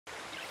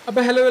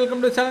Hello,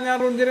 welcome to the channel. I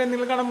am Runejerry and you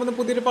will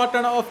see a part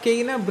of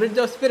Kena Bridge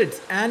of Spirits.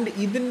 And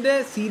in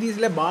this series,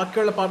 the back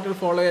part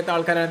follow the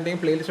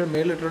playlist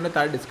mail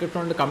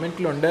description comment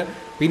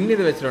pin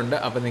this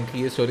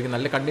story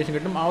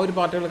condition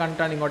part and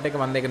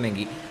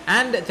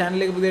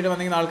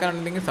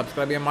channel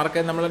subscribe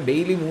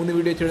daily 3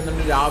 videos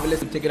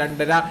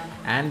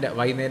and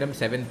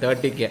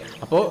 7:30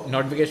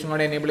 notification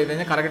enable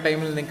correct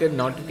time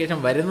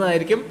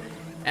notification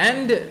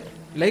and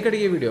like a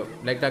video,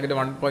 like target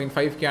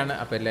 1.5 can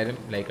up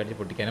like a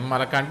putican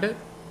Marakanta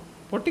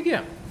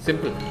Potica.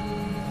 Simple.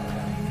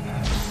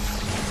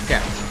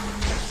 Okay.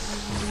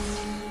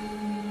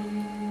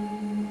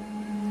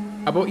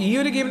 About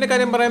EU game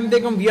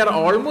we are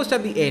almost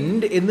at the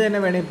end in the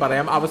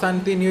Param.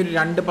 Avasanti new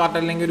രണ്ട് part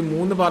അല്ലെങ്കിൽ ഒരു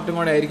മൂന്ന് പാർട്ടും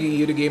കൂടെ ആയിരിക്കും ഈ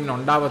ഒരു ഗെയിമിന്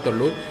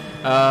ഉണ്ടാവത്തുള്ളൂ.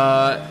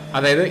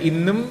 അതായത്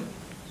ഇന്നും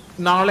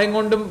നാളെയും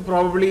കൊണ്ടും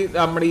probably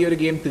നമ്മുടെ ഈ ഒരു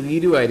ഗെയിം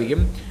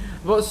തീരുമായിരിക്കും.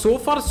 അപ്പോൾ so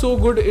far so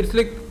good. It's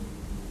like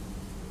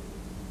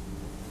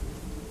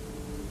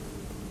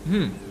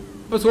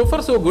so far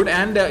so good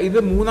and this is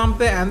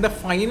and the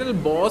final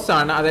boss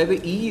അതായത്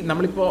ഈ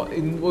നമ്മളിപ്പോ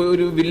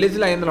ഒരു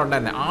വില്ലേജിലായിരുന്നല്ലോ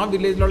ഉണ്ടായിരുന്നത് ആ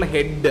വില്ലേജിലുള്ള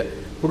ഹെഡ്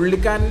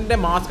പുള്ളിക്കാരന്റെ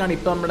മാസ്ക് ആണ്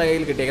ഇപ്പോൾ നമ്മുടെ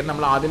കയ്യിൽ കിട്ടിയേക്കുന്നത്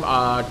നമ്മൾ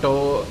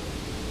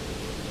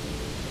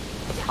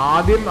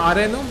ആദ്യം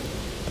ആരായിരുന്നു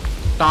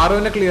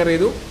ടാറോനെ ക്ലിയർ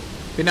ചെയ്തു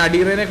പിന്നെ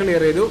അഡീറനെ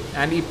ക്ലിയർ ചെയ്തു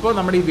ആൻഡ് ഇപ്പോൾ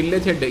നമ്മുടെ ഈ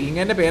വില്ലേജ് ഹെഡ്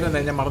ഇങ്ങനെ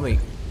പേരെന്താ ഞാൻ മറന്നുപോയി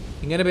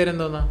ഇങ്ങനെ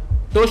പേരെന്തോന്നാ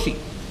ടോഷി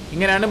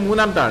ഇങ്ങനെയാണ്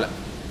മൂന്നാമത്തെ ആള്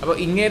അപ്പോൾ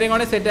ഇങ്ങേരെയും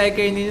കൂടെ സെറ്റ് ആയി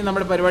കഴിഞ്ഞാൽ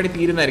നമ്മുടെ പരിപാടി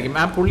തീരുന്നതായിരിക്കും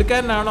ആ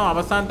പുള്ളിക്കാരനാണോ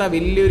അവസാനത്തെ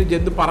വലിയൊരു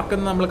ജന്തു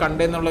പറക്കുന്നത് നമ്മൾ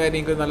കണ്ടെന്നുള്ള കാര്യം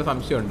എനിക്ക് നല്ല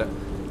സംശയമുണ്ട്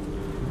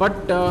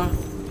ബട്ട്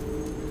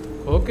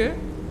ഓക്കെ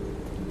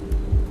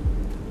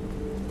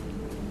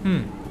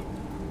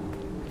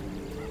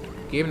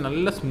ഗെയിം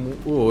നല്ല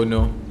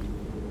നോ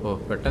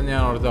പെട്ടെന്ന്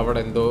ഞാൻ ഓർത്തു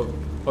അവിടെ എന്തോ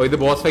ഇത്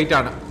ബോസ് ഫൈറ്റ്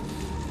ആണ്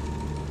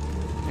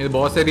ഇത്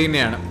ബോസ്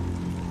എരീനയാണ്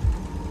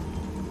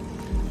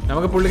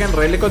നമുക്ക് പുള്ളിക്കാൻ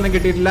റെലിക് ഒന്നും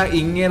കിട്ടിയിട്ടില്ല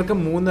ഇങ്ങേർക്ക്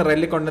 3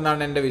 റെലിക്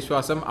ഉണ്ടെന്നാണ് എൻ്റെ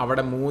വിശ്വാസം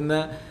അവിടെ 3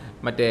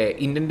 മറ്റേ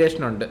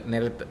ഇൻഡന്റേഷൻ ഉണ്ട്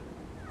നിലത്ത്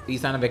ഈ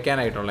സാധനം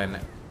വെക്കാനായിട്ടുള്ള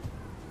തന്നെ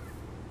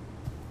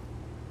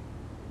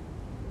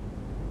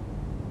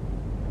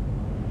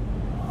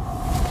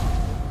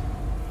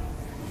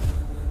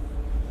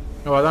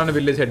അതാണ്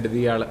വില്ലേജ് ഹെഡ്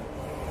ഇയാള്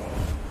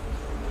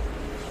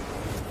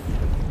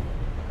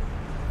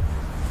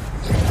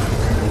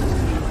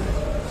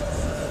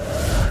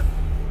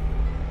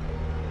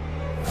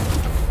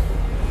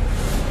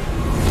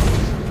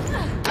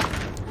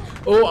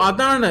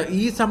അതാണ്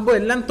ഈ സംഭവം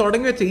എല്ലാം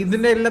തുടങ്ങി വെച്ച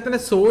ഇതിന്റെ എല്ലാത്തിന്റെ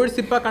സോഴ്സ്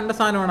ഇപ്പൊ കണ്ട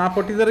സാധനമാണ് ആ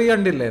പൊട്ടിതെറി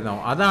കണ്ടില്ലേന്നോ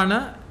അതാണ്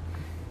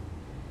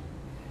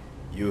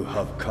You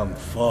have come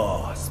far,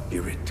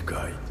 spirit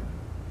guide.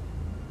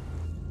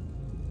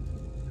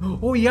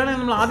 ഇയാളെ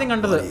നമ്മൾ ആദ്യം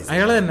കണ്ടത്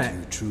അയാളെ തന്നെ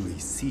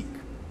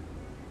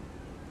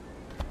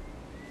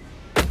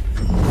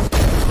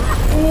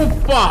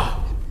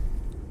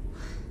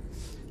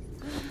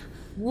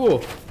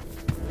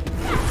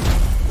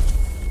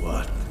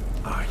What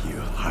are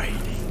you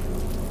hiding?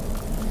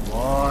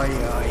 Why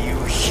are you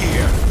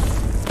here?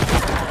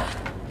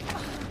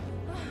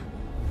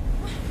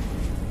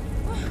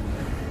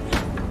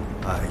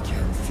 I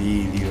can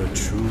feel your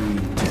true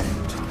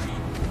intent.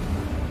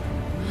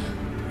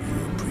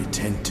 You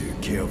pretend to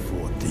care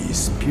for these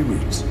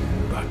spirits,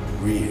 but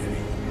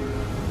really,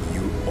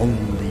 you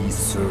only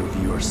serve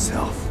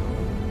yourself.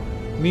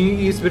 നീ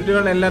ഈ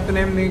സ്പിരിറ്റുകൾ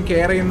എല്ലാത്തിനെയും നീ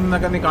കെയർ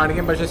ചെയ്യുന്നൊക്കെ നീ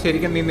കാണിക്കും പക്ഷെ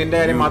ശരിക്കും നീ നിന്റെ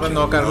കാര്യം മാത്രം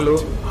നോക്കാറുള്ളൂ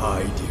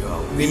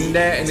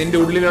നിന്റെ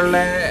ഉള്ളിലുള്ള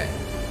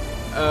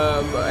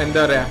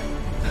എന്താ പറയാ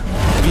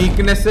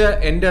വീക്ക്നെസ്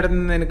എൻ്റെ അടുത്ത്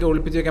നിന്ന് എനിക്ക്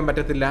ഒളിപ്പിച്ച് വെക്കാൻ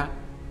പറ്റത്തില്ല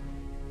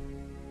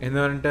എന്ന്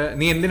പറഞ്ഞിട്ട്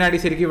നീ എന്തിനാടി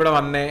ശരിക്കും ഇവിടെ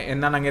വന്നേ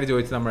എന്നാണ് അങ്ങനെ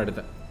ചോദിച്ചത് നമ്മുടെ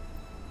അടുത്ത്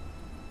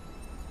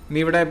നീ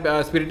ഇവിടെ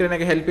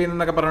സ്പിരിറ്റിനൊക്കെ ഹെൽപ്പ്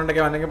ചെയ്യുന്നൊക്കെ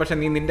പറഞ്ഞിട്ടൊക്കെ വന്നെങ്കിൽ പക്ഷെ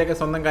നീ നിന്റെയൊക്കെ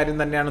സ്വന്തം കാര്യം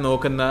തന്നെയാണ്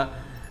നോക്കുന്നത്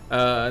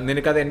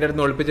നിനക്കത് എൻ്റെ അടുത്ത്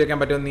നിന്ന് ഒളിപ്പിച്ച്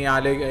വെക്കാൻ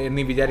പറ്റുമെന്ന്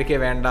നീ വിചാരിക്കേ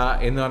വേണ്ട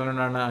എന്ന്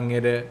പറഞ്ഞുകൊണ്ടാണ്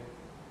അങ്ങേര്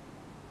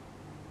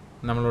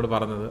നമ്മളോട്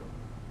പറഞ്ഞത്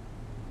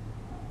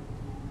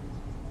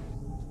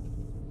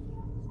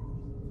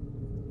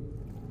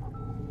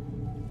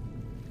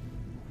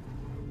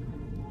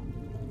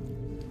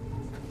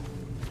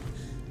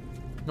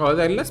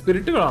അതെല്ലാം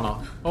സ്പിരിറ്റുകളാണോ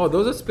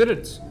ദോസ് ആർ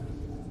സ്പിരിറ്റ്സ്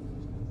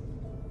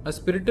ആ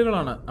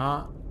സ്പിരിറ്റുകളാണ് ആ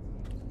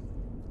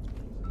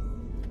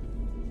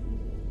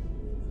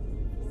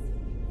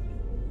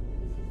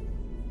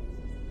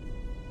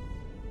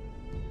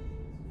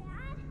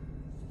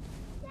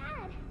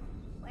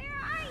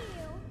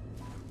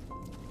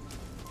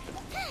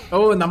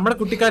നമ്മുടെ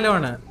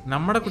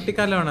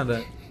കുട്ടിക്കാലമാണത്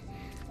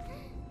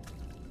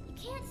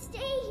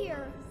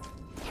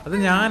അത്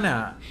ഞാനാ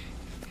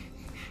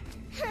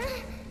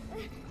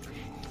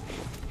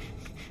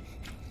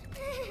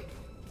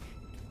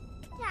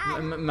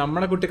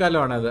നമ്മുടെ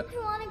കുട്ടിക്കാലമാണത്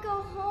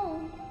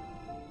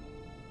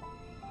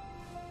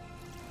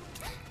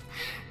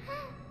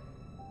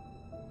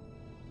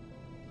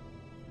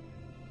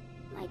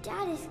My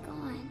dad is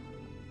gone.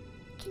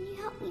 Can you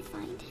help me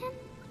find him?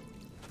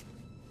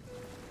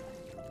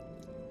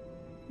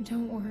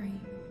 Don't worry.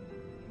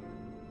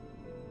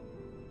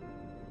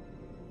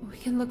 We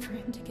can look for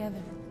him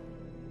together.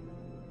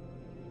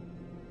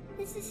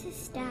 This is his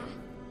staff.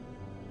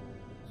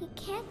 He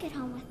can't get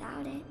home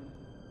without it.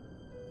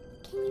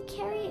 you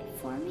carry it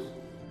for me?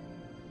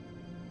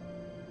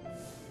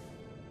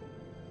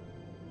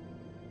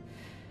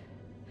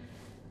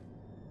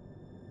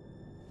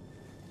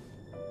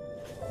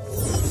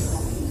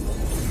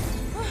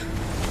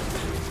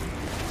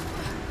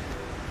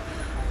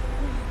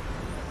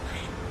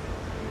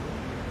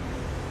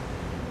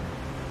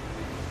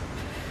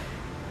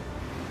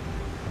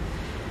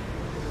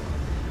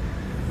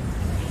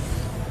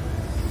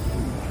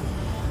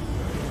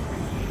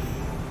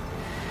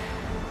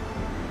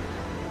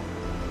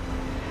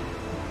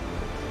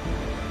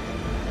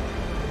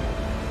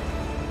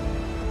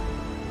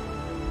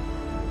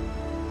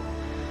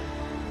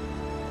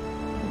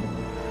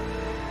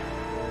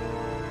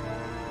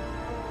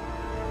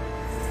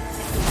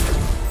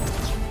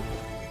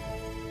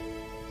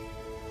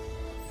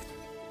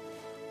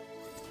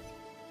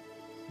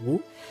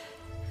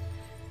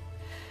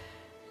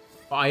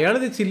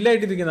 അയാളിത്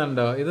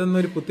ചില്ലായിട്ടിരിക്കുന്നുണ്ടോ? ഇതൊന്നും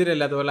ഒരു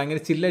പുത്തിരല്ലാത്ത പോലെ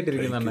അങ്ങനെ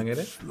ചില്ലായിട്ടിരിക്കുന്നുണ്ടോ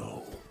അങ്ങനെ?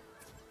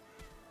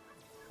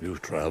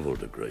 You've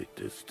traveled a great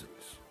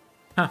distance.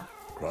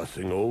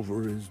 Crossing over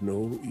is no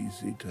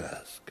easy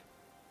task.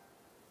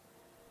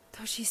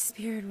 Toshi's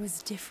spirit was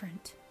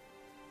different,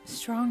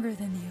 stronger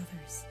than the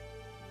others.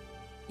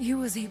 He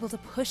was able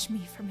to push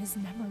me from his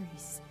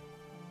memories.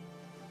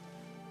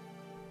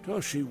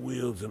 Toshi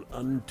wields an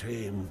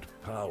untamed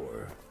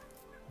power,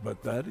 but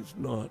that is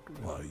not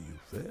why you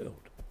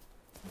failed.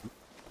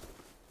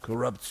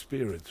 Corrupt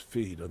spirits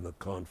feed on the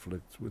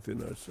conflicts within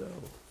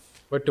ourselves.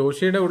 But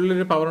ടോഷിയുടെ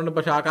ഉള്ളിലൊരു power ഉണ്ട്,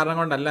 പക്ഷെ ആ കാരണം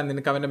കൊണ്ടല്ല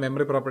നിനക്ക് അവന്റെ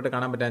memory property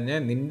കാണാൻ പറ്റാഞ്ഞ്.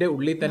 നിന്റെ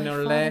ഉള്ളിൽ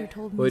തന്നെയുള്ള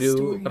ഒരു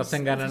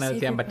പ്രശ്നം കാരണമാണ് അത്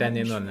ചെയ്യാൻ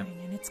പറ്റാഞ്ഞെന്ന് പറഞ്ഞു.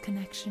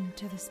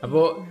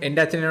 അപ്പോൾ എൻ്റെ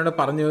അച്ഛൻ എന്നോട്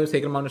പറഞ്ഞു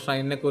സീക്രട്ട് മൗണ്ടൻ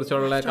ഷ്രൈനിനെ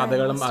കുറിച്ചുള്ള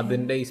കഥകളും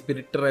അതിന്റെ ഈ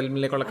സ്പിരിറ്റ്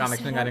റെൽമിലേക്കുള്ള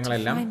കണക്ഷനും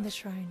കാര്യങ്ങളെല്ലാം.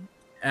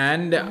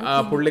 ആൻഡ്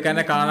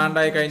പുള്ളിക്കാരനെ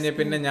കാണാണ്ടായി കഴിഞ്ഞ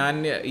പിന്നെ ഞാൻ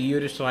ഈ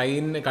ഒരു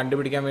ഷ്രൈൻ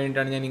കണ്ടുപിടിക്കാൻ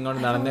വേണ്ടിയിട്ടാണ് ഞാൻ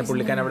ഇങ്ങോട്ട് നടന്നത്.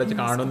 പുള്ളിക്കാരൻ അവിടെ വെച്ച്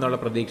കാണും എന്നുള്ള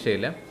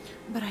പ്രതീക്ഷയിൽ.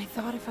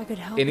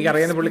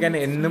 എനിക്കറിയുന്ന പുള്ളിക്കാരൻ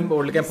എന്നും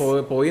പുള്ളിക്കാൻ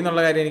പോയി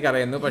എന്നുള്ള കാര്യം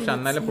എനിക്കറിയുന്നു. പക്ഷെ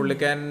എന്നാലും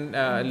പുള്ളിക്കാൻ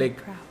ലൈക്ക്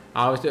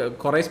ആവശ്യം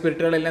കുറേ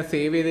സ്പിരിറ്റുകളെല്ലാം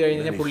സേവ് ചെയ്ത്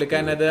കഴിഞ്ഞാൽ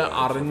പുള്ളിക്കാരൻ അത്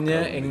അറിഞ്ഞ്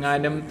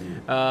എങ്ങാനും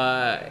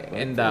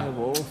എന്താ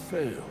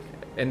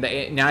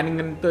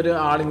ഞാനിങ്ങനത്തെ ഒരു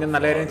ആളിങ്ങനെ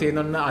നല്ല കാര്യം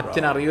ചെയ്യുന്നുണ്ടെന്ന്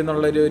അച്ഛൻ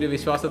അറിയുമെന്നുള്ളൊരു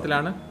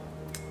വിശ്വാസത്തിലാണ്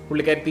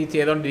പുള്ളിക്കാരത്തി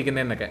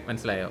ചെയ്തുകൊണ്ടിരിക്കുന്നതെന്നൊക്കെ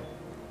മനസ്സിലായോ?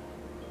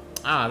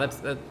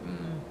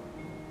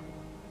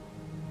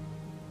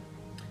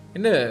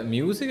 എൻ്റെ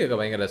മ്യൂസിക്കൊക്കെ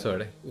ഭയങ്കര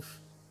രസമാണ്.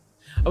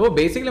 അപ്പോൾ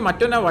ബേസിക്കലി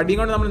മറ്റൊന്ന് ആ വടിയും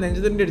കൊണ്ട് നമ്മൾ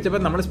നെഞ്ചത്തിൻ്റെ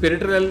അടിച്ചപ്പോൾ നമ്മൾ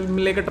സ്പിരിറ്റ്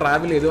റെൽമിലേക്ക്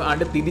ട്രാവൽ ചെയ്തു.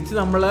 അത് തിരിച്ച്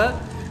നമ്മൾ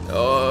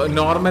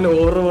നോർമൽ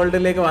ഓവർ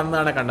വേൾഡിലേക്ക്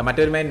വന്നതാണ് കണ്ടത്.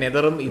 മറ്റൊരുമായി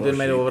നെതറും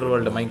ഇതൊരുമായി ഓവർ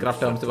വേൾഡ്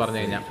മൈൻക്രാഫ്റ്റ് ടേംസ്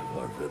പറഞ്ഞു കഴിഞ്ഞാൽ.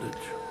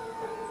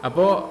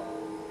 അപ്പോൾ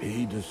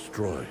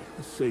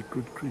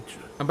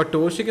അപ്പൊ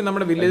ടോഷിക്ക്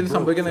നമ്മുടെ വില്ലേജിൽ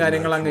സംഭവിക്കുന്ന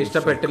കാര്യങ്ങൾ അങ്ങ്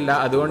ഇഷ്ടപ്പെട്ടില്ല.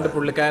 അതുകൊണ്ട്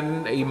പുള്ളിക്കാരൻ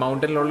ഈ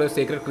മൗണ്ടനിലുള്ള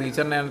സീക്രട്ട്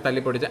ക്രീച്ചറിനെയാണ്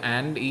തല്ലിപ്പൊടിച്ച്.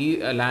 ആൻഡ് ഈ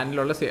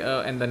ലാൻഡിലുള്ള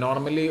എന്താ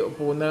നോർമലി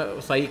പോകുന്ന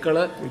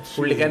സൈക്കിള്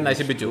പുള്ളിക്കാരൻ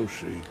നശിപ്പിച്ചു.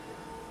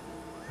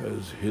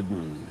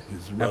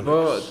 അപ്പോ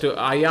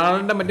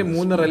അയാളുടെ മറ്റേ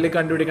 3 റെല്ലി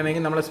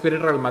കണ്ടുപിടിക്കണമെങ്കിൽ നമ്മൾ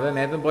സ്പിരിറ്റ് റെൽം, അത്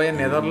നേരത്തെ പോയ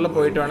നെതറിൽ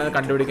പോയിട്ട് വേണം അത്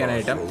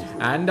കണ്ടുപിടിക്കാനായിട്ട്.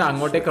 ആൻഡ്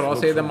അങ്ങോട്ടേക്ക്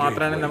ക്രോസ് ചെയ്ത്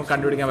മാത്രമേ നമുക്ക്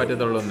കണ്ടുപിടിക്കാൻ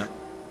പറ്റത്തുള്ളൂ എന്ന്.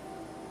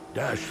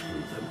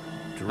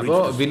 അപ്പോൾ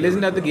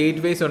വില്ലേജിൻ്റെ അകത്ത്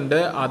ഗേറ്റ് വേസ് ഉണ്ട്.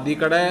 അതിൽ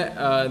കൂടെ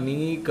നീ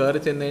കയറി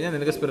ചെന്ന് കഴിഞ്ഞാൽ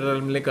നിനക്ക് സ്പിരിറ്റ്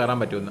റെൽമിലേക്ക് കയറാൻ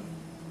പറ്റുമെന്ന്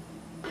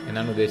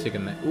എന്നാണ്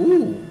ഉദ്ദേശിക്കുന്നത്.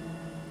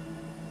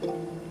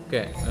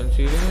 ഓക്കെ,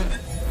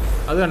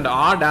 അത് കണ്ടോ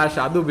ആ ഡാഷ്,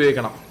 അത്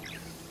ഉപയോഗിക്കണം.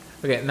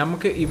 ഓക്കെ,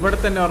 നമുക്ക് ഇവിടെ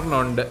തന്നെ ഒരെണ്ണം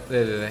ഉണ്ട്.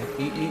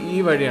 ഈ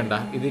വഴി ഉണ്ടോ?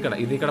 ഇതിൽ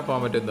കൂടെ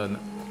പോകാൻ പറ്റും തോന്നുന്നു.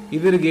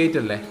 ഇതൊരു ഗേറ്റ്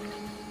അല്ലേ?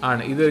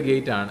 ആണ്, ഇതൊരു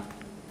ഗേറ്റ് ആണ്.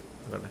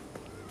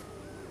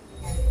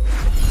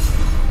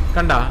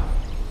 കണ്ടാ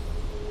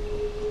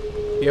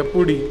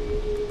എപ്പുടി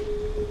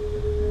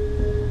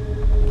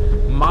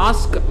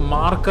മാസ്ക്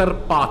മാർക്കർ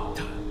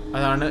പാത്ത്,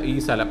 അതാണ് ഈ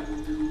സ്ഥലം.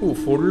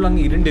 ഫുൾ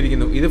അങ്ങ്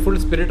ഇരുണ്ടിരിക്കുന്നു. ഇത് ഫുൾ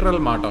സ്പിരിറ്റ്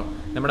റെൽം ആട്ടോ,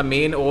 നമ്മുടെ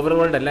മെയിൻ ഓവർ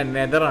വേൾഡ് അല്ല,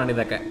 നെതറാണ്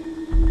ഇതൊക്കെ.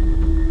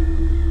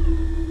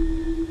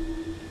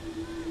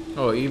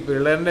 ഈ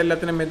പിള്ളേരുടെ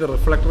എല്ലാത്തിനും ഇത്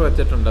റിഫ്ലക്ടർ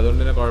വെച്ചിട്ടുണ്ട്,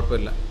 അതുകൊണ്ട് തന്നെ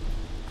കുഴപ്പമില്ല.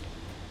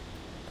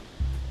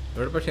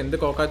 ഇവിടെ പക്ഷെ എന്ത്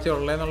കോക്കാച്ചി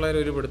ഉള്ളതെന്നുള്ള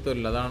ഒരു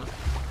പിടുത്തമില്ല, അതാണ്.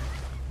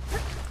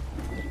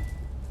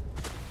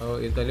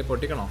 ഇത് തല്ലി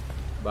പൊട്ടിക്കണോ?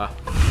 ബാ.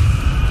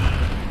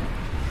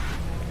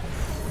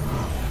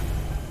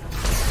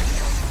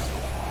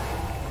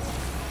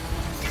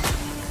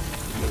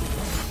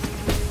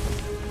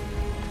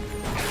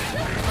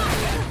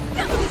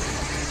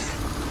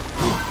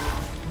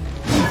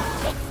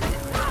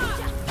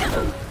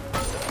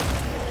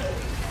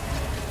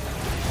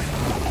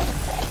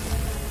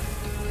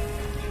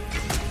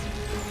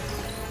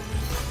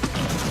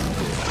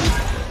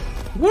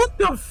 What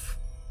the f?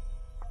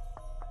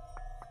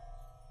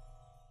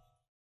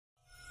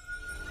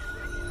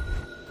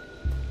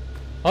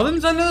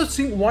 അതെന്താ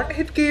വൺ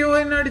ഹിറ്റ് KO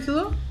എന്നെ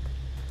അടിച്ചത്?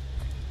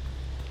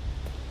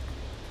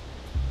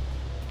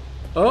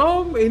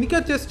 എനിക്ക്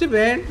ആ ചെസ്റ്റ്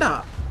വേണ്ട.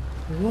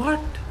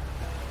 വാട്ട്?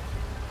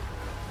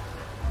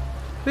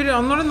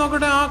 ഒന്നുകൂടെ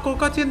നോക്കട്ടെ ആ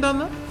കോക്കാച്ചി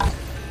എന്താന്ന്.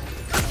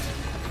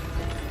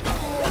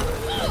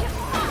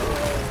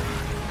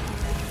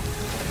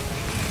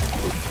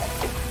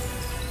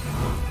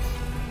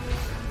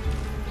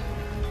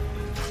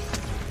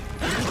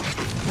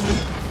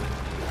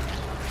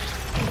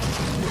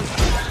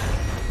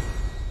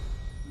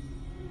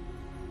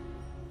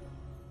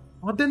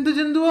 അതെന്ത്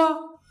ജന്തുവാ?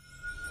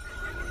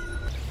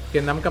 ഓക്കെ,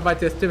 നമുക്കപ്പോൾ ആ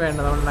ചെസ്റ്റ് വേണ്ട.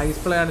 നമ്മൾ നൈസ്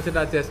പ്ലേ കാണിച്ചിട്ട്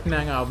ആ ചെസ്റ്റിനെ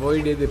അങ്ങ്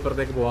അവോയ്ഡ് ചെയ്ത്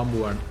ഇപ്പുറത്തേക്ക് പോകാൻ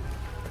പോവാണ്.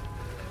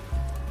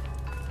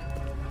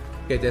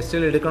 ഓക്കെ,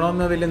 ചെസ്റ്റിൽ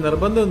എടുക്കണമെന്ന് വലിയ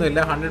നിർബന്ധമൊന്നുമില്ല.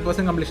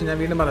 100% കംപ്ലീഷൻ. ഞാൻ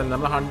വീണ്ടും പറയുന്നത്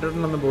നമ്മൾ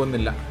 100-നൊന്നും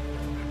പോകുന്നില്ല,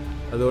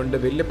 അതുകൊണ്ട്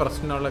വലിയ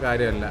പ്രശ്നമുള്ള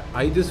കാര്യമല്ല.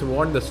 I just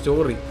want the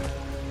story.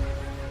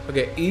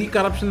 Okay, ഈ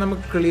കറപ്ഷൻ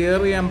നമുക്ക് ക്ലിയർ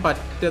ചെയ്യാൻ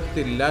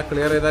പറ്റത്തില്ല.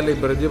 ക്ലിയർ ചെയ്താൽ ഈ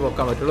ബ്രിഡ്ജ്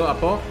പൊക്കാൻ പറ്റുള്ളൂ.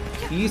 അപ്പോൾ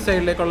ഈ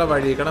സൈഡിലേക്കുള്ള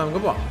വഴിയേക്കാണ്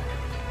നമുക്ക് പോവാം.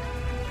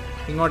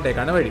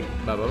 ഇങ്ങോട്ടേക്കാണ് വഴി.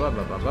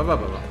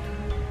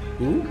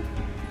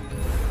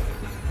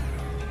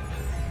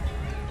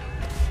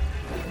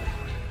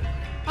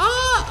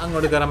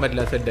 അങ്ങോട്ട് കയറാൻ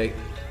പറ്റില്ല. സെറ്റായി.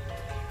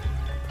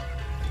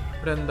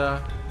 ഇവിടെ എന്താ?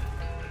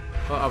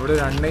 ഓ, അവിടെ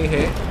ഒരു അണ്ണൈ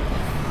ഹേ.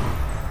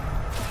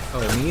 ഓ,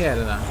 നീ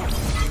ആയിരുന്നാ?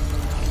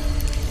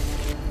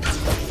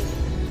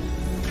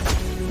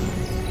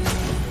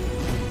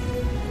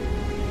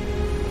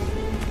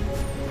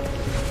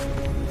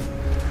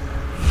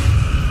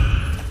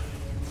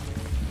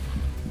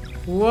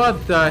 What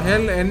the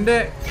hell?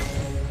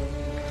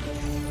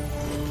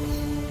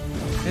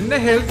 എന്റെ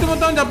ഹെൽത്ത്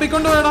മൊത്തം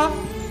ചപ്പിക്കൊണ്ട് വേടാ.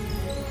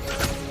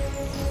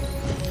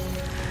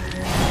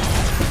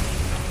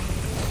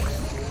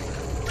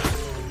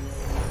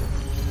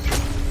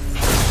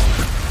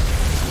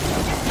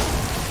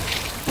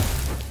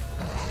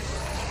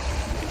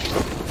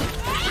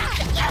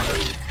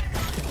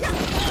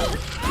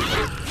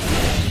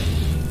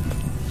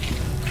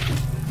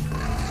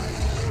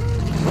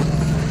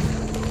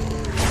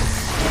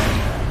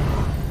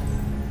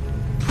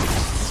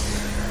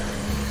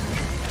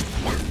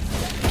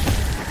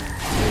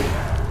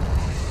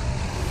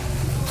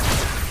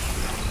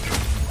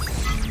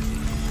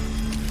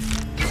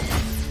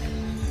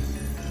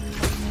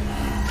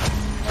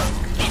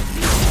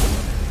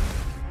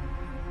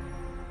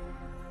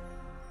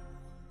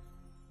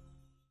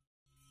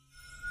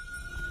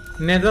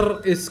 Nether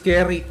is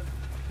scary.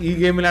 ഈ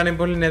ഗെയിമിലാണെങ്കിൽ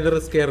പോലും നെതർ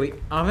ഇസ് സ്കേറി.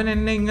 അവൻ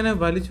എന്നെ ഇങ്ങനെ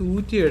വലിച്ചു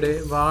ഊറ്റിയുടെ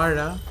വാഴ.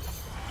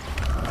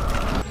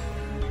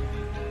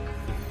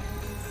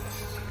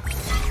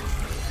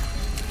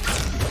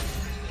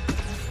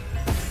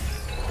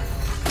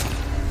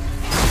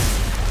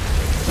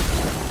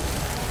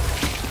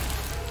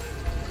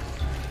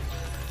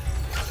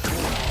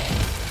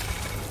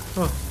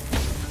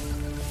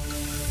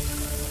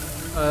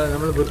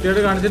 നമ്മൾ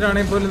വൃത്തിയായിട്ട്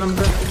കാണിച്ചിട്ടാണെങ്കിൽ പോലും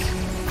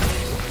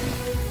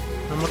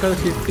നമുക്കത്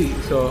കിട്ടി.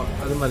 സോ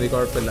അത് മതി,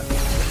 കുഴപ്പമില്ല.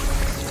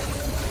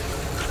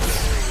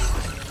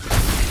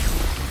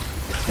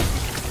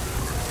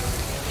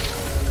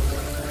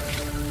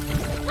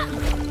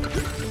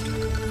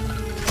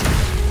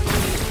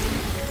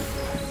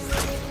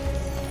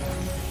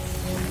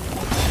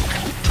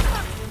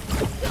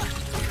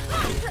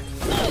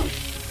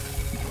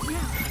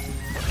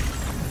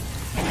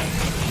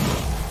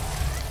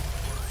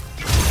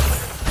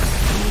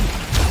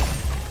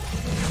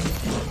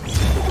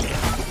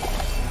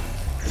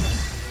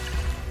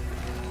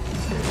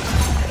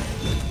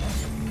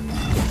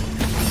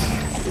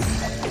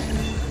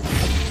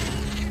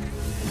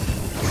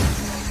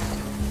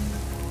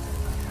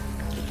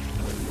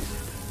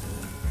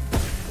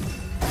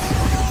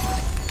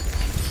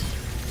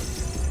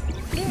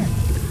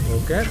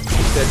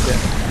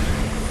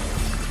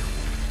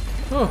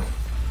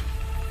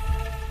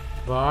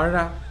 വാഴ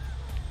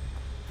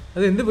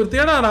അത് എന്ത്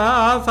വൃത്തികേടാണ്.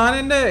 ആ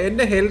സാധനം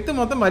എന്റെ ഹെൽത്ത്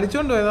മൊത്തം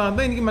വലിച്ചോണ്ട് പോയതാ.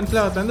 അതാ എനിക്ക്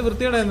മനസ്സിലാവാത്ത. എന്ത്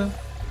വൃത്തികേടായിരുന്നു.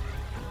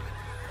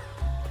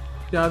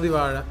 ജാതി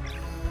വാഴ.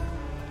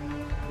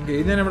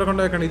 ഇത് ഞാൻ ഇവിടെ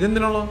കൊണ്ടുവയ്ക്കണം.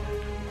 ഇതെന്തിനുള്ളോ?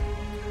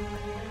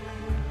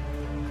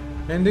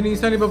 എന്തിനു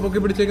ഈസാൻ ഇപ്പൊ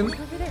പൊക്കി പിടിച്ചേക്കുന്നു?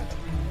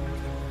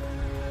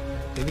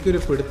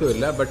 എനിക്കൊരു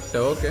പിടുത്തമില്ല. But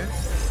okay.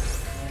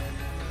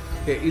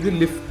 ഇത്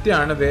ലിഫ്റ്റ്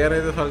ആണ് വേറെ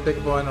ഏത്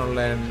സ്ഥലത്തേക്ക്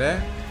പോകാനുള്ളതിൻ്റെ.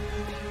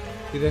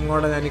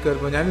 ഇതെങ്ങോട്ടാ എനിക്ക്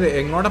വരുമ്പോൾ ഞാൻ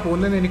എങ്ങോട്ടാ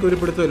പോകുന്നതെന്ന് എനിക്കൊരു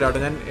പിടുത്തമില്ല കേട്ടോ.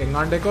 ഞാൻ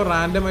എങ്ങോട്ടേക്കോ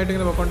റാൻഡം ആയിട്ട്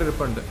ഇങ്ങനെ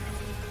പോയിക്കൊണ്ടിരിപ്പുണ്ട്.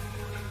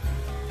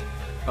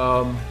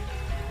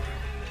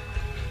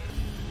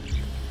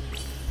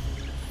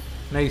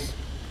 നൈസ്.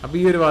 അപ്പം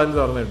ഈ ഒരു വാതിൽ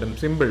തുറന്നു കിട്ടും.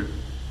 സിമ്പിൾ.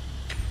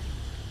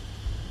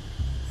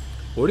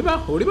 ഓടിവാ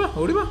ഓടിവാ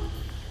ഓടിവാ.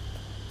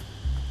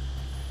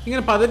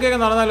 ഇങ്ങനെ പതുക്കെയൊക്കെ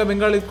നടന്നാലോ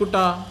ബംഗാളി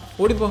കുട്ടാ.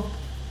 ഓടിപ്പോ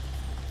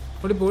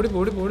ഓടിപ്പോ ഓടിപ്പോ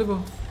ഓടിപ്പോ ഓടിപ്പോ.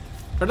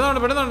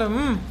 പെട്ടെന്നോണ്ട് പെട്ടെന്നോണ്ട്.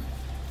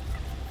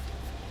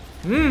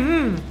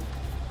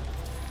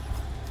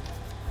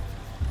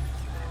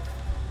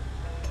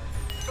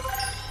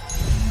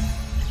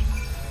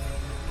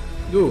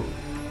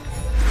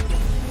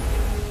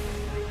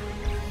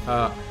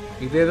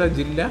 ഇതേതാ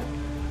ജില്ല?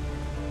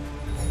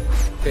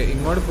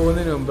 ഇങ്ങോട്ട്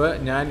പോകുന്നതിന് മുമ്പ്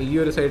ഞാൻ ഈ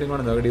ഒരു സൈഡും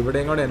കൂടെ നോക്കട്ടെ. ഇവിടെ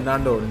ഇങ്ങോട്ട്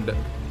എന്താണ്ടോ ഉണ്ട്.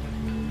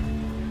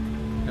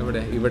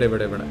 എവിടെ? ഇവിടെ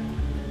ഇവിടെ ഇവിടെ.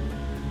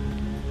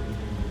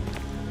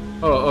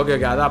 ഓ ഓക്കെ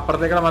ഓക്കെ. അത്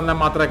അപ്പുറത്തേക്കൂടെ വന്നാൽ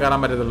മാത്രമേ കയറാൻ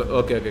പറ്റത്തുള്ളൂ.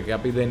 Okay okay okay.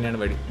 അപ്പോൾ ഇത് തന്നെയാണ്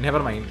വഴി.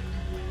 Never mind.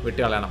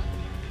 വിട്ട് കളയണം.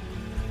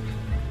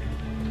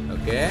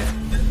 ഓക്കെ.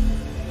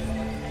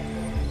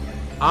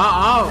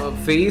 ആ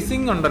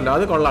ഫേസിങ് ഉണ്ടല്ലോ,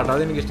 അത് കൊള്ളാട്ടോ.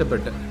 അതെനിക്ക്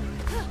ഇഷ്ടപ്പെട്ട്.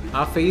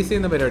 ആ ഫേസ്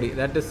ചെയ്യുന്ന പരിപാടി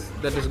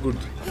that is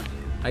good.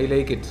 I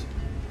like it.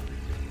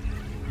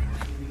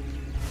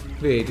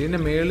 ഇതിൻ്റെ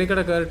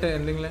മേളിലേക്കൂടെ കയറിട്ട്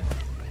എന്തെങ്കിലും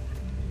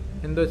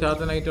എന്തോ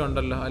ചാത്തനായിട്ടും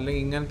ഉണ്ടല്ലോ.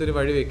 അല്ലെങ്കിൽ ഇങ്ങനത്തെ ഒരു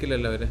വഴി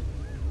വെക്കില്ലല്ലോ അവർ.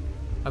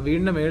 ആ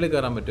വീടിൻ്റെ മേളിൽ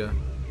കയറാൻ പറ്റുമോ?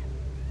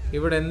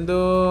 ഇവിടെ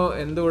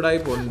എന്തോ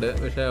ഉടായിപ്പുണ്ട്.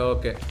 പക്ഷേ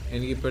ഓക്കെ,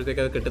 എനിക്ക്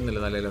ഇപ്പോഴത്തേക്ക് അത് കിട്ടുന്നില്ല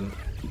തലയിലൊന്നും.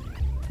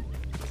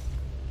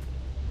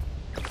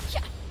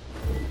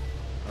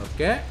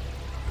 Okay,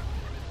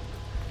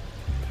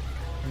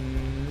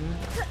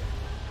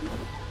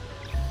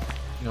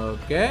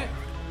 okay.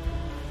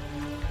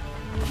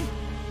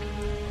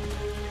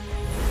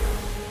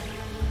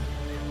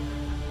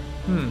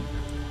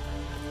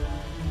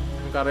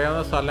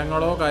 നമുക്കറിയാവുന്ന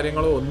സ്ഥലങ്ങളോ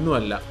കാര്യങ്ങളോ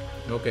ഒന്നുമല്ല.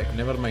 Okay,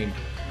 never mind.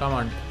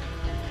 കമാൺ.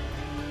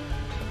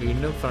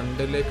 വീണ്ടും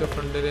ഫ്രണ്ടിലേക്ക്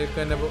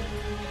തന്നെ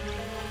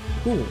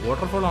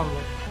വാട്ടർഫോൾ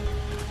ആണല്ലോ.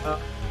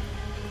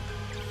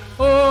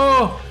 ഓ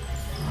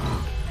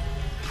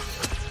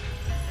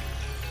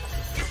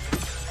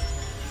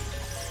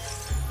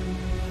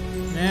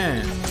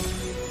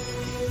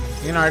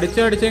ഇങ്ങനെ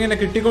അടിച്ചിങ്ങനെ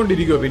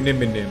കിട്ടിക്കൊണ്ടിരിക്കുവോ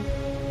പിന്നെയും?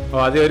 ഓ,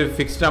 അത് ഒരു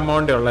ഫിക്സ്ഡ്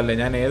എമൗണ്ടേ ഉള്ളല്ലേ.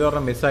 ഞാൻ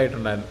ഏതൊരെണ്ണം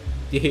മിസ്സായിട്ടുണ്ടായിരുന്നു.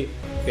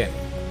 ഓക്കെ,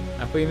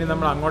 അപ്പോൾ ഇനി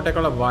നമ്മൾ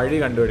അങ്ങോട്ടേക്കുള്ള വഴി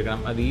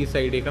കണ്ടുപിടിക്കണം. അത് ഈ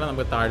സൈഡിലേക്കാണ്,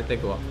 നമുക്ക്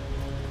താഴത്തേക്ക് പോവാം.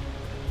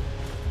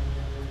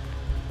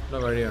 ഇവിടെ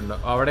വഴിയുണ്ടോ?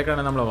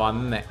 അവിടേക്കാണ് നമ്മൾ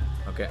വന്നേ.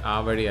 ഓക്കെ, ആ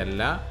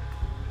വഴിയല്ല,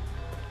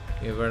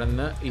 ഇവിടെ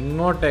നിന്ന്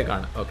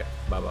ഇങ്ങോട്ടേക്കാണ്. ഓക്കെ,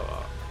 ബാ.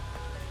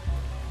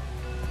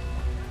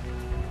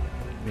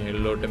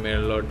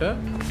 മേളിലോട്ട്,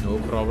 നോ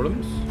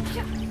പ്രോബ്ലംസ്.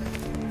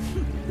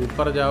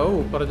 ऊपर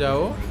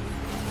जाओ.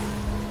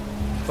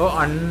 ഓ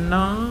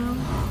അണ്ണാ,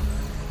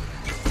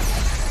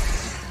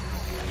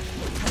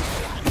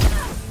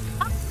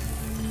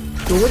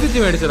 ചോദിച്ച്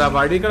മേടിച്ചതാ.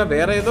 വഴിക്കട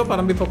വേറെ ഏതോ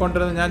പറമ്പിൽ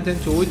പോയിക്കൊണ്ടിരുന്നത് ഞാൻ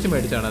ചോദിച്ച്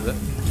മേടിച്ചാണത്.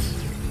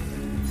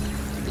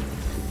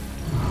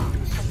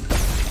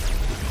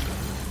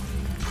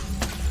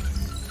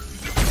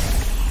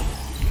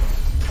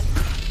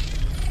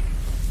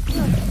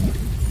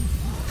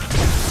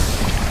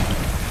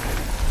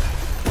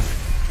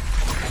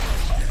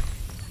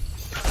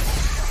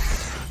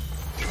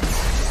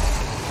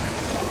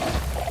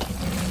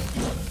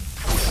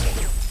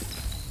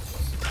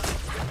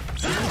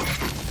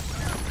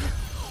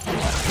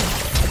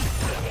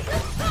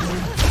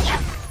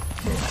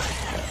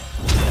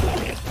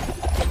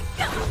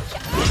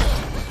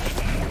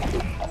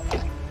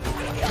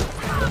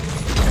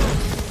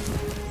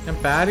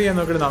 പാരി ചെയ്യാൻ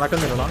നോക്കിയിട്ട്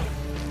നടക്കുന്നില്ല.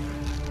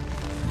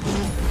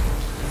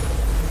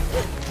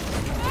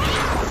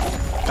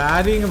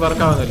 പാരിങ്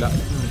വർക്കാവുന്നില്ല.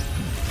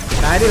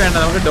 പാരി വേണ്ട,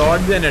 നമുക്ക്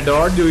ഡോഡ്ജ് തന്നെ.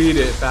 ഡോഡ്ജ്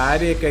ഉയിര്.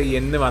 പാരിയൊക്കെ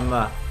എന്ന്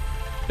വന്നതാ.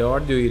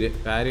 ഡോഡ്ജ് ഉയിര്,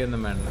 പാരി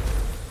ഒന്നും വേണ്ട.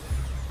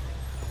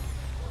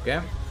 ഓക്കെ,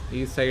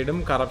 ഈ സൈഡും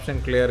കറപ്ഷൻ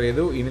ക്ലിയർ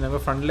ചെയ്തു. ഇനി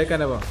നമുക്ക് ഫ്രണ്ടിലേക്ക്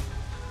തന്നെ പോകാം.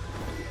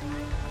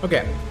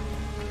 ഓക്കെ,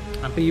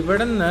 അപ്പം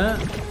ഇവിടെ നിന്ന്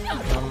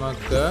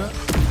നമുക്ക്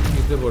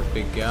ഇത്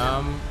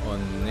പൊട്ടിക്കാം.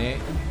 ഒന്ന്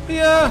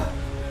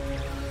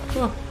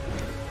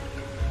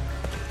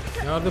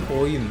ഞാനത്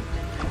പോയി.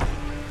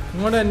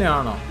 ഇങ്ങോട്ട്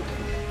തന്നെയാണോ?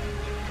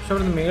 പക്ഷെ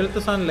അവിടെ മേളത്തെ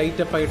സാധനം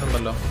ലൈറ്റ് അപ്പ്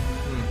ആയിട്ടുണ്ടല്ലോ.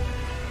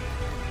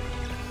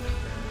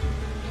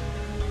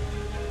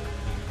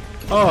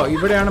 ഓ,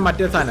 ഇവിടെയാണ്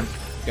മറ്റേ സാധനം.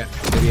 ഓക്കെ,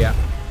 ശരിയാ.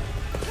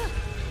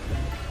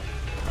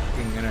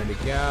 ഇങ്ങനെ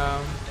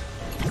അടിക്കാം,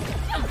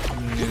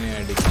 ഇങ്ങനെ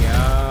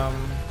അടിക്കാം.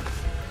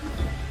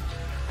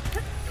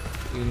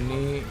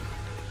 ഇനി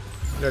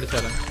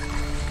അടിച്ചാലോ?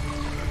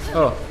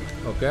 ഓ,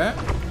 ഓക്കെ.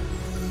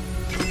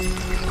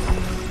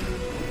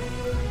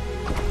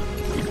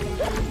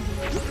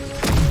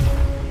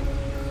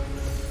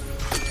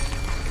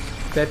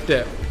 സെറ്റ്.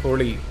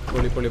 പൊളി.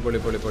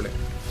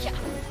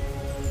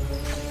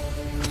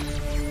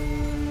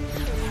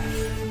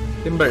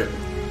 സിമ്പിൾ.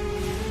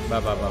 ബാ.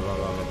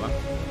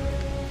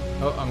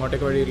 ഓ,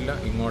 അങ്ങോട്ടേക്ക് വഴിയില്ല,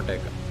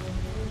 ഇങ്ങോട്ടേക്ക്.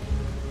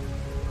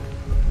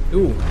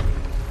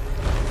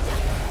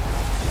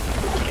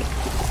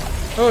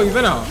 ഓ,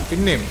 ഇവനോ?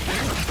 പിന്നെയും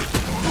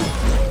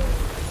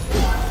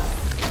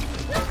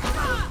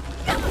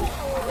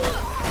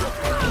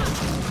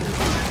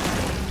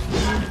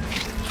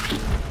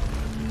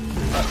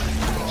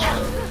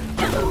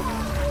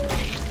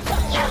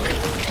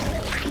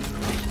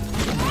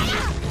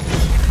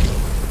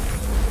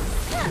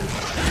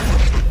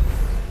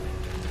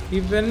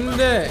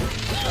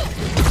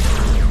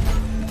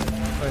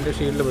ഇവന്റെ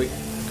ഷീൽഡ് പോയി.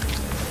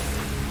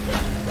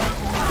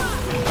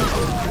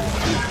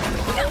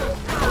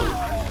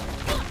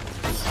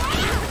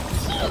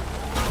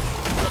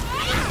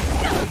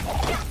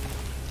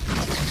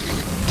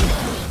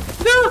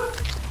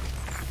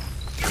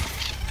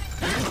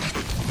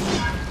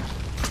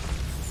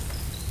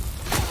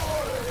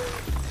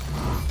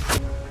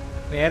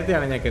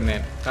 നേരത്തെയാണ് ഞെക്കുന്നേ.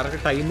 കറക്റ്റ്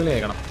ടൈമിൽ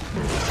കേൾക്കണം.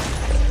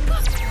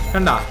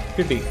 കണ്ടാ,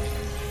 കിട്ടി.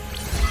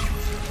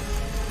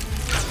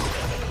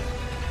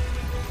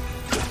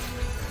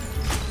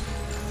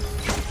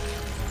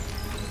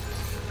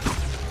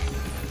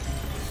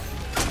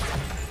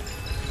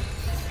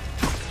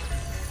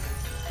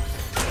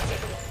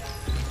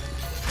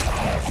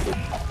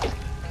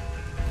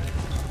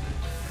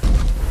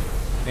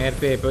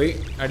 നേരത്തെ പോയി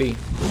അടി.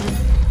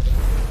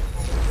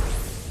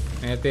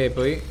 നേരത്തെ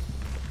പോയി.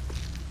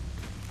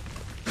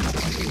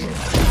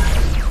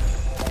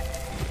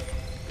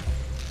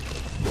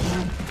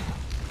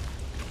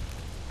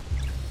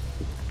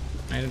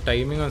 അതിന്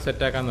ടൈമിംഗ് ഒന്ന്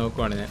സെറ്റാക്കാൻ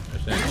നോക്കുവാണ് ഞാൻ.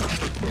 പക്ഷേ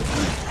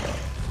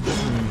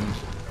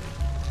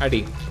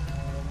അടി.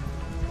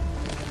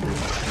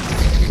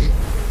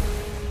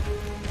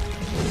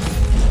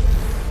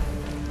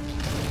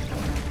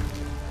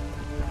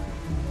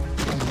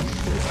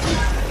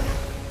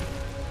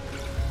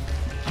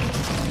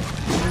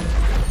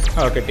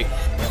 ഓ കിട്ടി.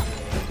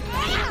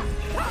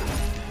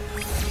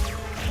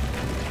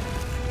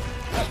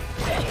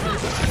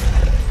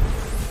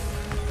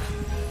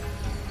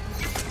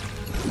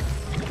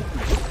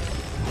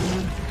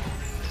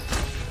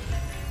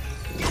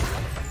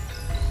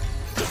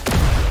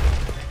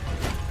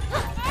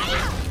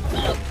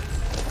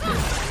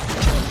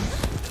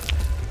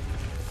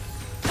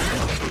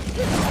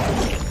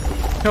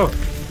 ഓ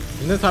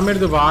ഇന്ന്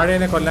സമയത്ത്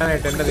വാഴേനെ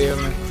കൊല്ലാനായിട്ട് എൻ്റെ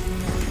ദൈവമേ.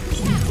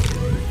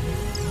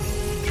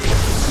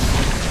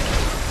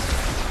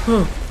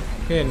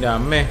 എൻ്റെ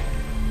അമ്മേ.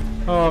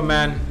 ഓ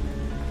മാൻ,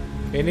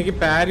 എനിക്ക്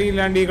പാരി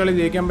ഇല്ലാണ്ട് ഈ കളി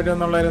ജയിക്കാൻ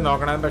പറ്റുമെന്നുള്ളവർ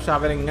നോക്കണം. പക്ഷെ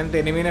അവരിങ്ങനത്തെ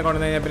എനിമീനെ കൊണ്ടു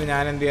കഴിഞ്ഞാൽ പിന്നെ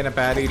ഞാൻ എന്ത് ചെയ്യാനാ?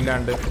 പാരി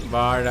ഇല്ലാണ്ട്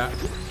വാഴ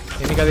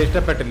എനിക്കത്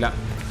ഇഷ്ടപ്പെട്ടില്ല.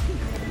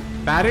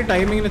 പാരി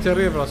ടൈമിങ്ങിന്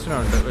ചെറിയൊരു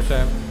പ്രശ്നമുണ്ട്. പക്ഷേ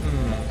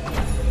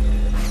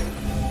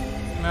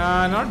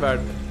not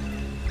bad.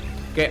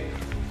 Okay,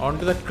 on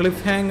to the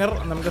cliff hanger.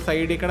 നമുക്ക്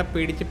സൈഡിൽ കൂടെ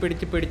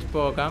പിടിച്ച്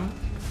പോകാം.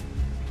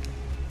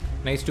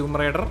 Nice ടൂം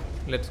rider,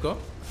 let's go.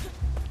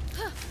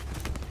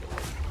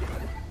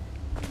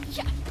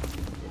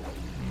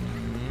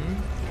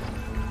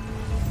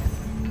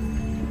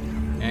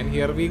 And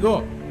here we go.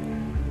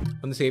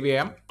 ഒന്ന് സേവ്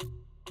ചെയ്യാം.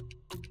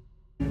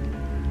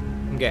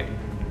 ഓക്കെ,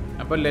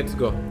 അപ്പോൾ ലെറ്റ്സ്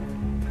ഗോ.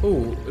 ഓ,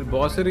 ഒരു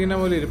ബോസ് എറീന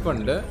പോലെ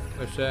ഇരിപ്പുണ്ട്.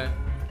 പക്ഷേ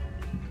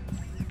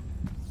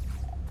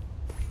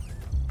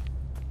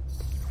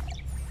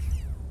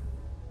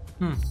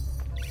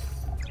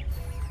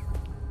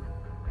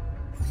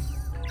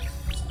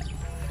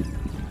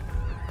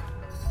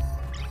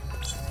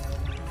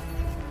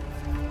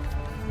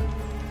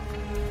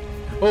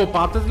ഓ,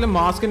 പാത്രത്തില്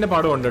മാസ്കിന്റെ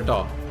പടം ഉണ്ട് കേട്ടോ.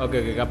 ഓക്കെ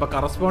ഓക്കെ, അപ്പൊ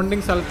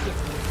കറസ്പോണ്ടിങ്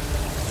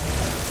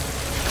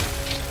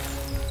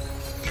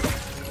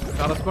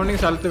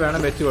സ്ഥലത്ത്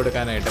വേണം വെച്ച്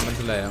കൊടുക്കാനായിട്ട്.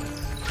 മനസ്സിലായോ?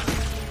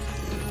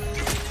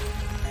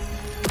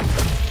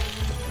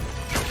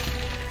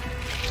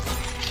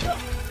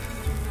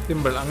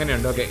 സിമ്പിൾ,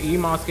 അങ്ങനെയുണ്ട്. ഓക്കെ, ഈ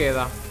മാസ്ക്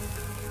ഏതാ?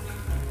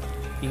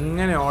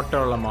 ഇങ്ങനെ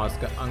ഓട്ടമുള്ള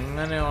മാസ്ക്,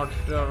 അങ്ങനെ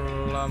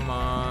ഓട്ടമുള്ള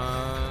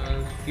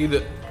മാസ്ക് ഇത്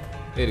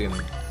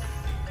എരിയുന്നു.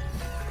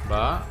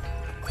 ബാ,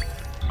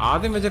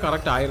 ആദ്യം വെച്ച്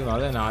കറക്റ്റ് ആയിരുന്നു,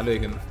 അത് ഞാൻ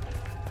ആലോചിക്കുന്നു.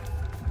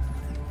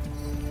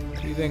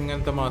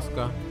 ഇതെങ്ങനത്തെ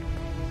മാസ്കാ?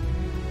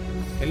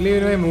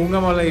 എല്ലാവരുമായി മൂങ്ങ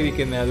പോലെ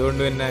ഇരിക്കുന്നത്,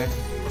 അതുകൊണ്ട് പിന്നെ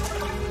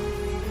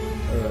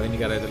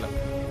എനിക്കറിയത്തില്ല.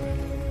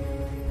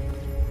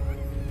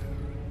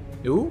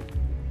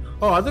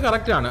 ഓ, അത്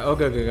കറക്റ്റ് ആണ്.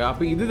 ഓക്കെ ഓക്കെ ഓക്കെ,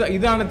 അപ്പൊ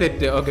ഇതാണ്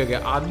തെറ്റ്. ഓക്കെ ഓക്കെ,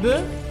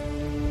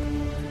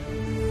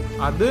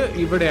 അത്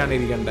ഇവിടെയാണ്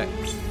ഇരിക്കേണ്ടത്.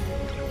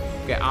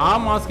 ഓക്കെ, ആ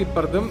മാസ്ക്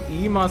ഇപ്പുറത്തും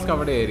ഈ മാസ്ക്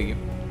അവിടെ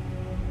ആയിരിക്കും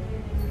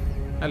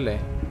അല്ലേ?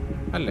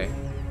 അല്ലേ?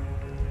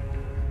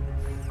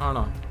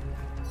 ആണോ?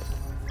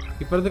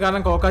 ഇപ്പുറത്ത്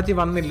കാരണം കോക്കാച്ചി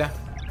വന്നില്ല.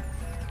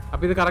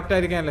 അപ്പൊ ഇത് കറക്റ്റ്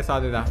ആയിരിക്കാനല്ലേ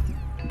സാധ്യത?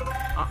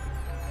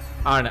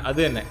 ആണ്, അത്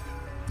തന്നെ.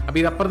 അപ്പൊ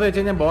ഇത് അപ്പുറത്ത് വെച്ച്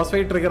കഴിഞ്ഞാൽ ബോസ്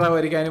ഫൈറ്റ് ട്രിഗർ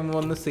ആവുമായിരിക്കും. അതിന് മുമ്പ്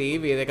ഒന്ന്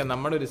സേവ് ചെയ്തേക്കാം,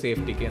 നമ്മുടെ ഒരു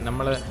സേഫ്റ്റിക്ക്.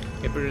 നമ്മൾ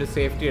എപ്പോഴും ഒരു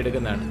സേഫ്റ്റി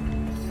എടുക്കുന്നതാണ്.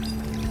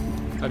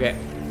 Okay,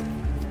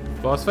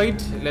 boss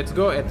fight, let's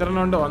go. എത്ര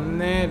എണ്ണം ഉണ്ട്?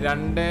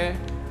 1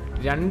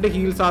 2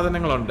 ഹീൽ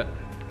സാധനങ്ങളുണ്ട്.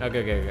 ഓക്കെ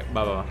ഓക്കെ ഓക്കെ,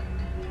 ബാ ബാ.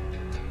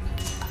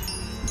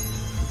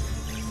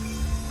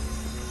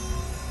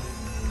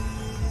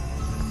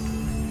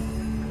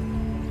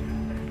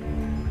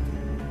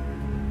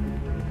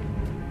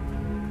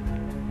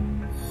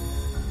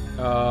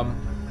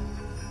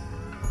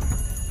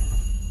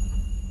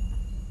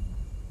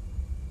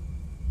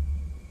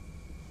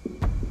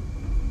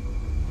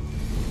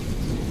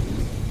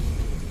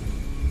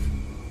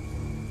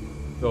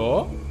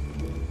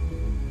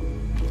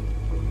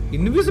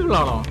 ഇൻവിസിബിൾ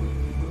ആണോ?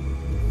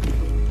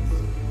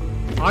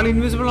 ആൾ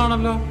ഇൻവിസിബിൾ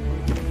ആണല്ലോ.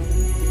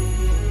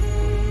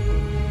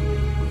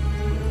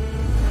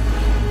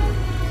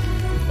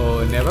 ഓ,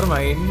 never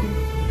mind.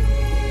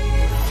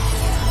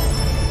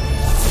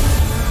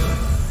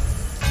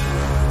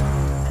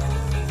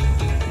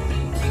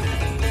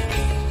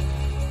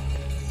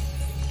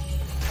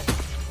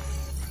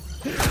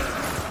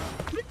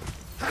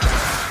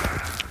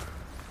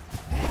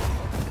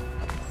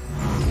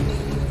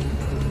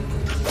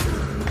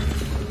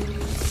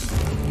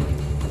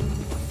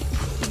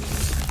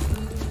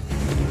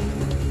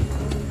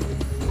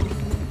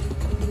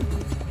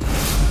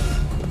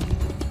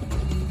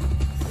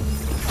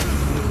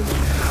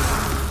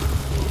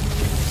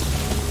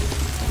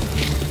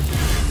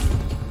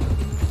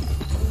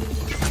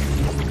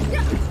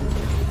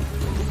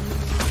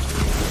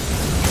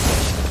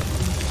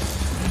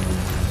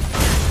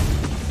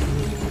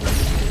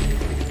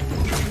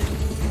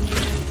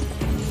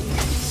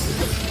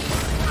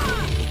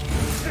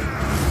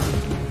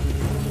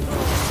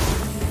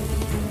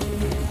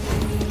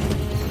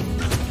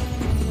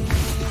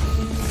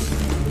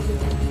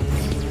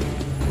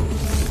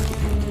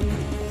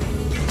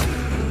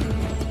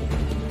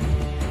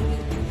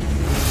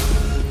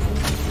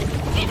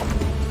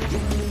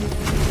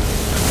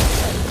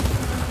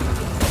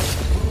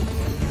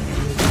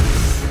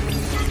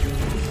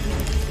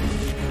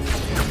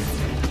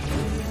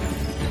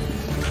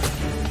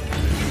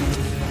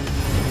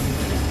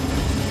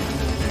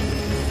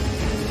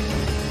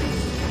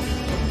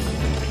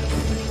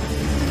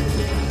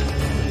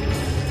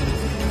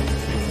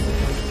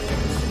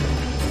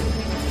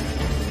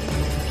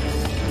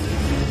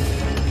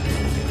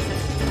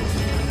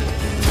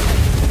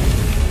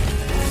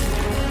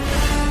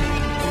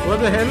 What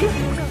the hell?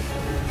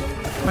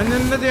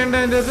 Manjana ചെയ്യണ്ട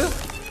അതിൻ്റെ അത്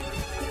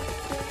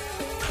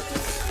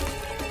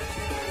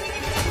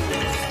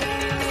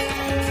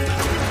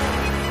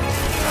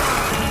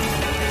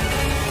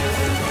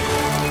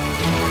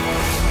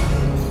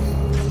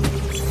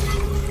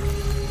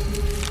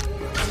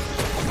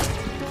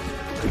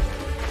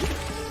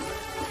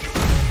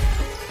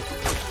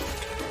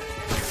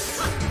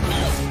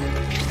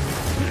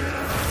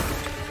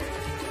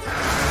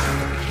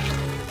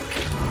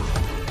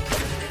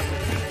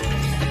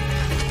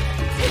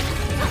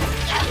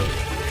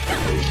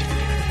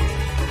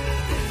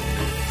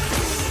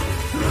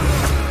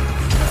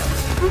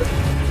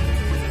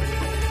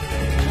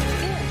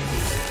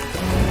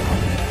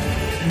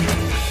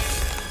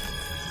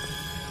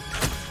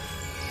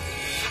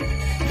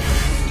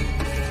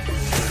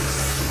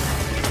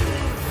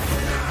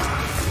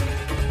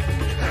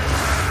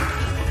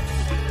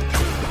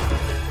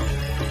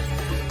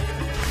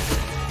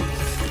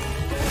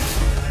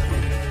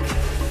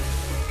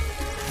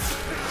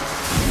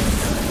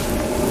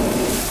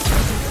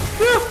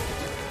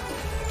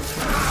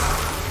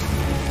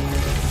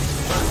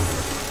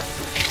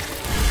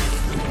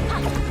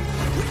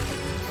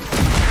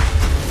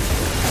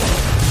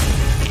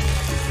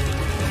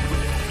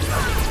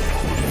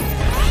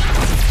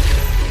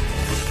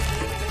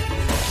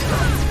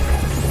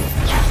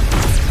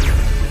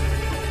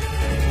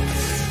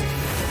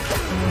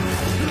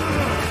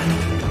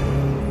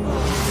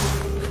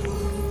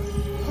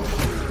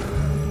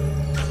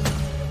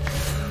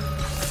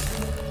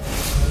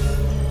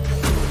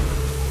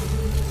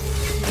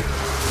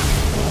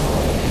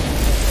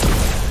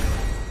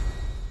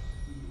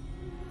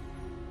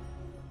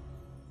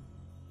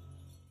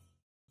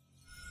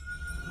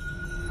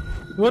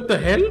What the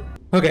hell?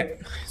 Okay,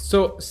 so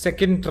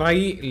second try,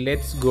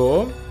 let's go.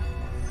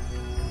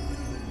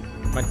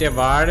 മറ്റേ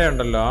വാഴ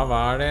ഉണ്ടല്ലോ ആ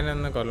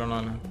വാഴേനൊന്ന്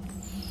കൊല്ലണോന്ന്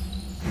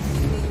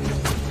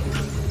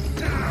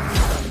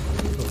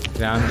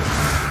ഭ്രാന്ത്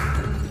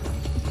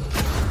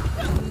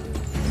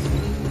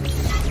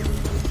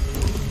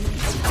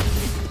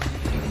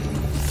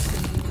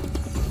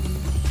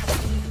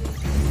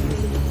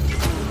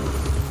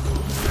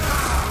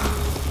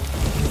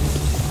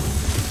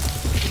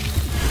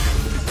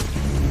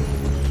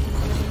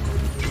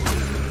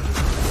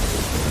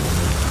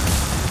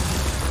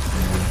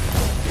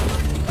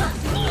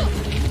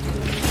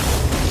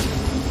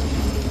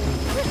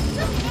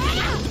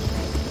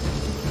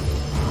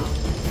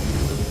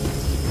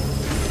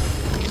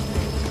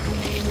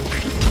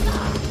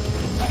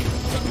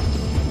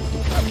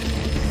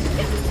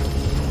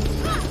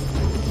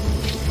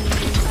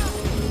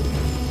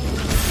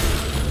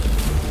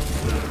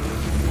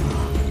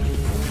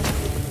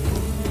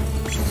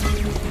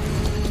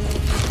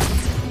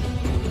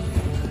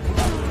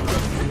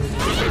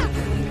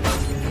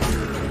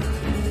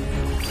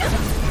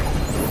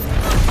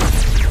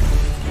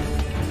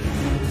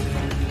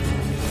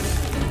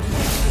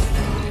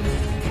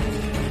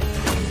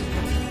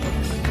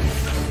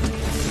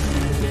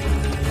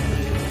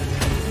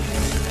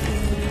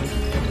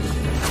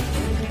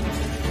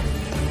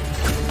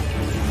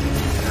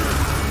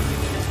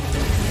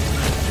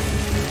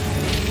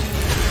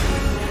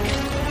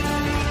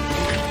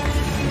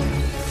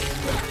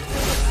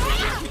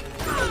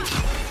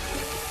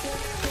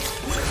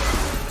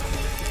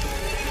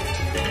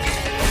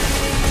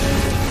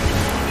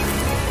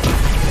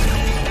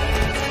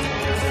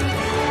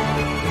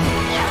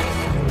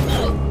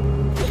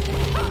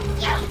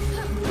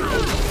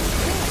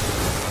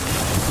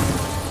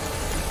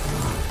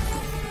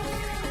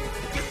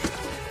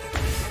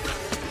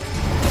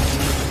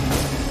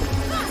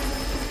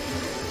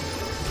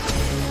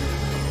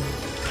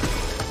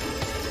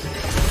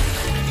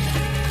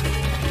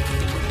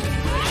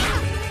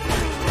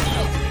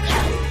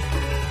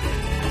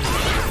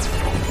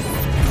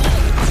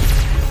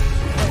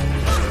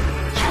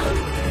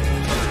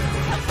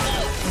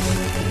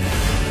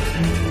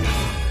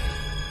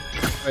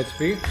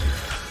HP.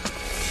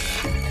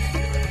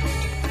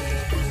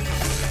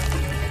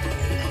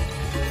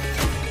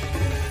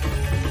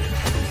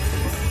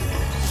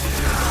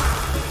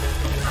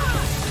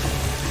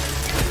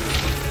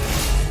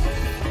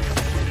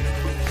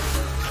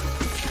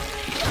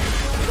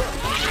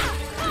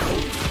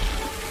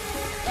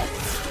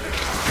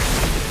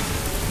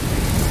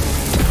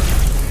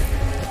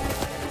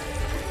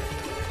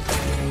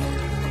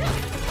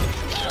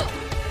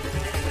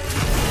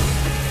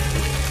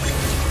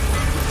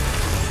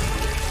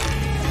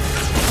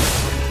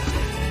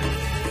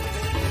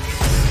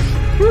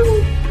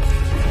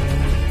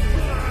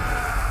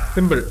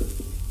 Simple,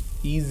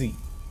 easy,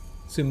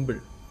 simple.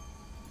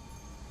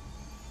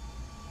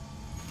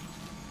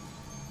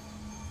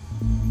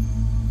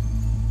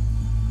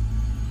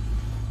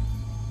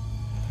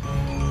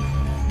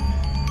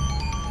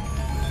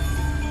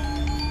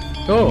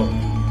 Oh,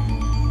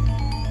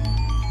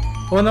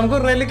 നമുക്ക്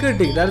relic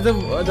കിട്ടി. That's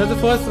the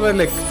first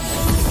relic.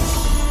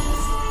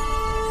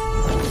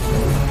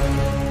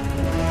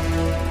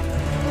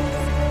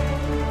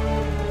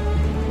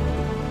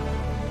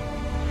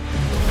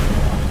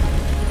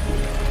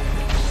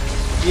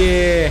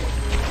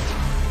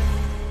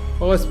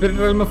 Oh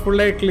spirit റെയിൽമ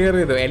ഫുള്ളായി ക്ലിയർ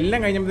ചെയ്തു. എല്ലാം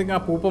കഴിഞ്ഞപ്പോഴത്തേക്കും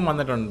ആ പൂപ്പം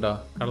വന്നിട്ടുണ്ട് കേട്ടോ,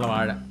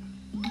 കള്ളവാഴ.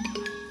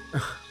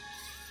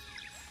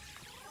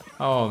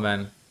 ഓ മാൻ,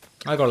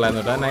 അത്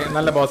കൊള്ളായിരുന്നു കേട്ടോ,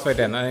 നല്ല ബോസ്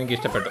ഫൈറ്റ് ആയിരുന്നു, അതെനിക്ക്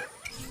ഇഷ്ടപ്പെട്ടു.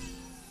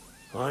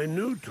 I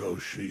knew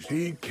Toshi.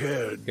 He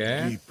cared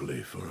deeply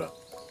for us.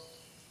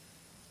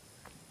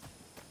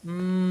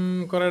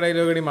 കുറേ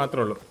ഡയലോഗടി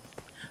മാത്രമേ ഉള്ളൂ.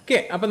 ഓക്കെ,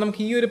 അപ്പം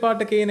നമുക്ക് ഈ ഒരു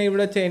പാട്ടൊക്കെ ഇങ്ങനെ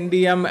ഇവിടെ വെച്ച് എൻഡ്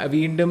ചെയ്യാം.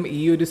 വീണ്ടും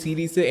ഈ ഒരു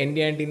സീരീസ് എൻഡ്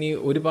ചെയ്യാണ്ട് ഇനി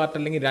ഒരു പാർട്ട്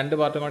അല്ലെങ്കിൽ 2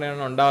 പാർട്ടും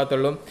കൂടെയാണ്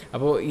ഉണ്ടാകത്തുള്ളൂ.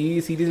 അപ്പോൾ ഈ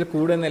സീരീസിൽ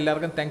കൂടുതൽ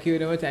എല്ലാവർക്കും thank you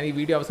very much. And ഈ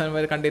വീഡിയോ അവസാനം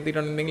വരെ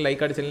കണ്ടെത്തിയിട്ടുണ്ടെങ്കിൽ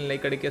ലൈക്ക് അടിച്ചില്ലെങ്കിൽ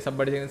ലൈക്ക് അടിക്കുക,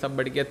 സബ് അടിച്ചെങ്കിൽ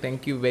സബ് അടിക്കുക.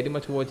 Thank you very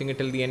much for watching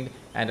till the end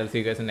and I will see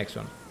you guys in next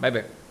one. Bye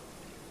bye.